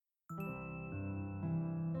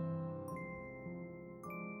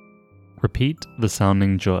Repeat the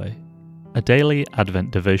Sounding Joy, a daily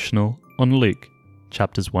Advent devotional on Luke,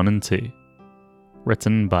 chapters 1 and 2,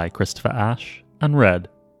 written by Christopher Ash and read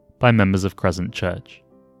by members of Crescent Church.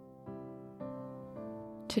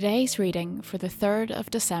 Today's reading for the 3rd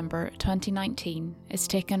of December 2019 is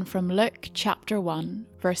taken from Luke chapter 1,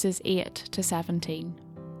 verses 8 to 17.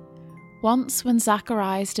 Once when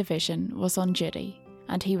Zachariah's division was on duty,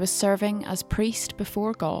 and he was serving as priest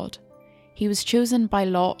before God, he was chosen by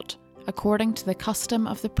lot, according to the custom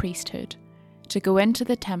of the priesthood, to go into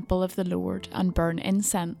the temple of the Lord and burn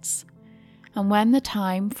incense. And when the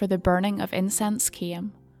time for the burning of incense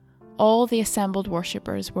came, all the assembled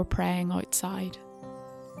worshippers were praying outside.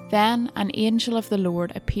 Then an angel of the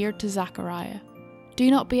Lord appeared to Zachariah. "Do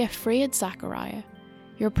not be afraid, Zachariah.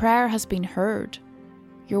 Your prayer has been heard.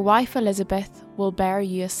 Your wife Elizabeth will bear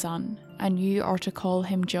you a son, and you are to call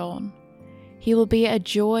him John. He will be a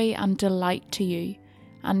joy and delight to you,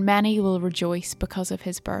 and many will rejoice because of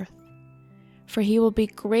his birth. For he will be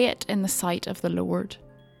great in the sight of the Lord.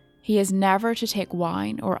 He is never to take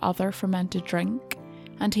wine or other fermented drink,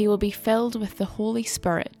 and he will be filled with the Holy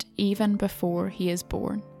Spirit even before he is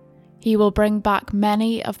born. He will bring back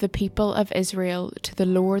many of the people of Israel to the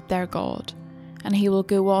Lord their God, and he will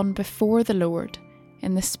go on before the Lord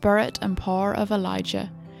in the spirit and power of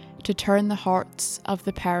Elijah, to turn the hearts of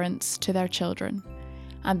the parents to their children,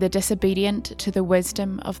 and the disobedient to the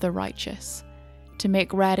wisdom of the righteous, to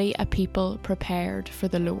make ready a people prepared for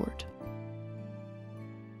the Lord."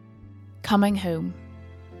 Coming home.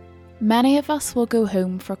 Many of us will go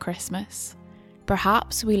home for Christmas.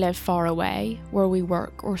 Perhaps we live far away where we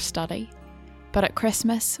work or study, but at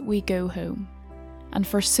Christmas we go home. And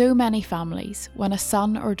for so many families, when a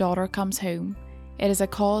son or daughter comes home, it is a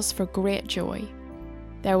cause for great joy.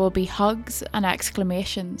 There will be hugs and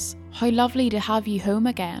exclamations, "How lovely to have you home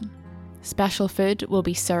again." Special food will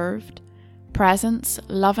be served. Presents,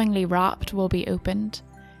 lovingly wrapped, will be opened.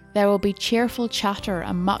 There will be cheerful chatter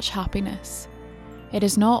and much happiness. It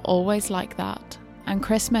is not always like that, and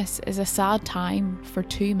Christmas is a sad time for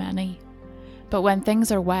too many. But when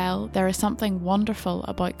things are well, there is something wonderful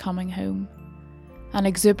about coming home. An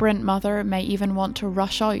exuberant mother may even want to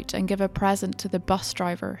rush out and give a present to the bus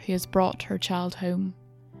driver who has brought her child home.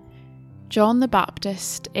 John the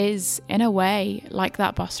Baptist is, in a way, like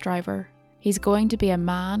that bus driver. He's going to be a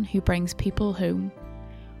man who brings people home.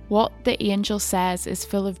 What the angel says is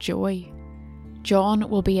full of joy. John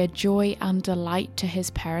will be a joy and delight to his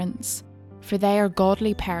parents, for they are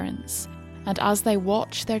godly parents, and as they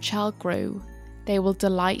watch their child grow, they will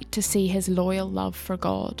delight to see his loyal love for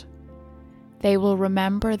God. They will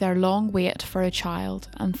remember their long wait for a child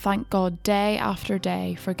and thank God day after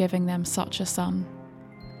day for giving them such a son.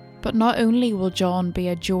 But not only will John be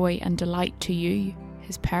a joy and delight to you,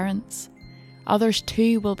 his parents, others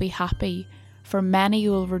too will be happy, for many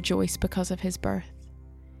will rejoice because of his birth.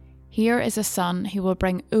 Here is a son who will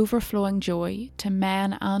bring overflowing joy to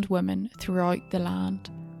men and women throughout the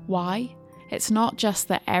land. Why? It's not just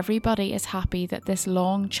that everybody is happy that this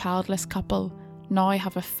long childless couple now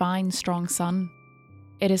have a fine, strong son.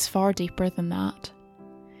 It is far deeper than that.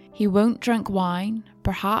 He won't drink wine,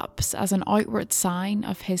 perhaps as an outward sign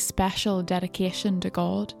of his special dedication to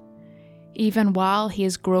God. Even while he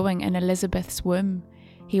is growing in Elizabeth's womb,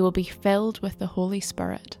 he will be filled with the Holy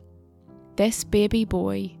Spirit. This baby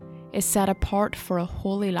boy is set apart for a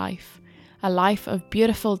holy life, a life of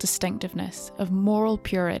beautiful distinctiveness, of moral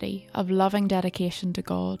purity, of loving dedication to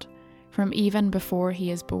God, from even before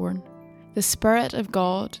he is born. The Spirit of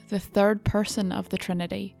God, the third person of the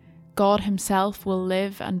Trinity, God himself, will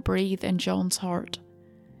live and breathe in John's heart.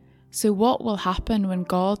 So what will happen when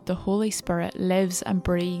God, the Holy Spirit, lives and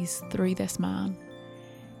breathes through this man?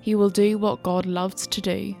 He will do what God loves to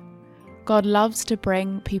do. God loves to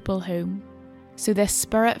bring people home. So this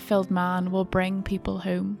Spirit-filled man will bring people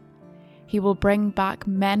home. He will bring back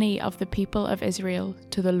many of the people of Israel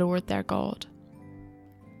to the Lord their God.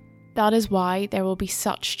 That is why there will be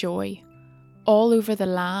such joy. All over the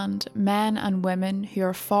land, men and women who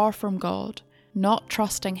are far from God, not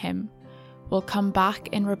trusting him, will come back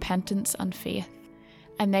in repentance and faith,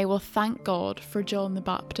 and they will thank God for John the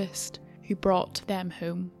Baptist, who brought them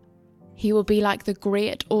home. He will be like the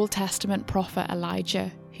great Old Testament prophet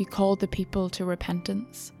Elijah, who called the people to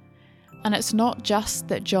repentance. And it's not just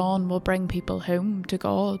that John will bring people home to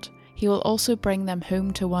God, he will also bring them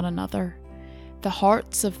home to one another. The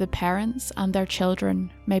hearts of the parents and their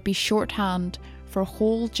children may be shorthand for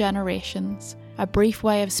whole generations, a brief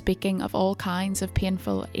way of speaking of all kinds of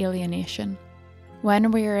painful alienation. When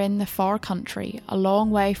we are in the far country, a long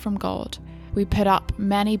way from God, we put up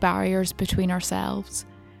many barriers between ourselves.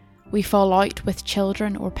 We fall out with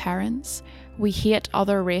children or parents. We hate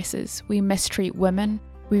other races. We mistreat women.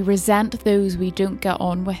 We resent those we don't get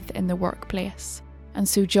on with in the workplace. And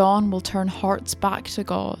so John will turn hearts back to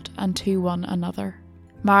God and to one another.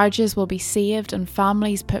 Marriages will be saved and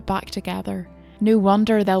families put back together. No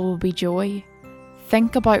wonder there will be joy.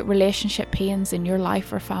 Think about relationship pains in your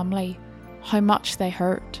life or family, how much they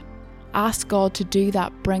hurt. Ask God to do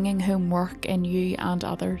that bringing home work in you and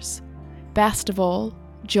others. Best of all,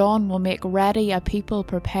 John will make ready a people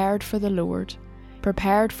prepared for the Lord,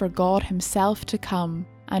 prepared for God himself to come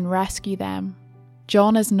and rescue them.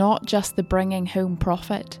 John is not just the bringing home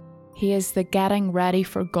prophet, he is the getting ready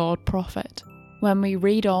for God prophet. When we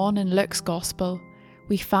read on in Luke's Gospel,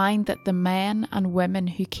 we find that the men and women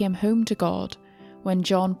who came home to God when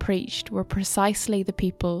John preached were precisely the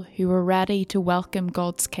people who were ready to welcome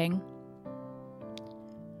God's King.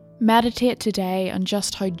 Meditate today on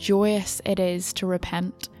just how joyous it is to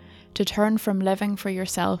repent, to turn from living for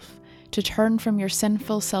yourself, to turn from your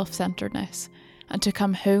sinful self-centeredness, and to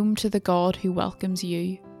come home to the God who welcomes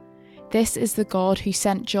you. This is the God who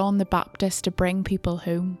sent John the Baptist to bring people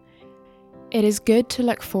home. It is good to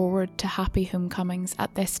look forward to happy homecomings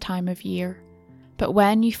at this time of year, but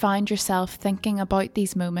when you find yourself thinking about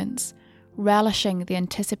these moments, relishing the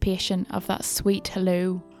anticipation of that sweet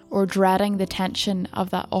hello, or dreading the tension of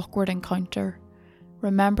that awkward encounter,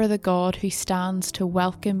 remember the God who stands to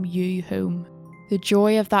welcome you home. The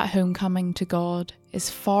joy of that homecoming to God is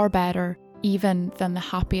far better even than the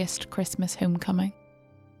happiest Christmas homecoming.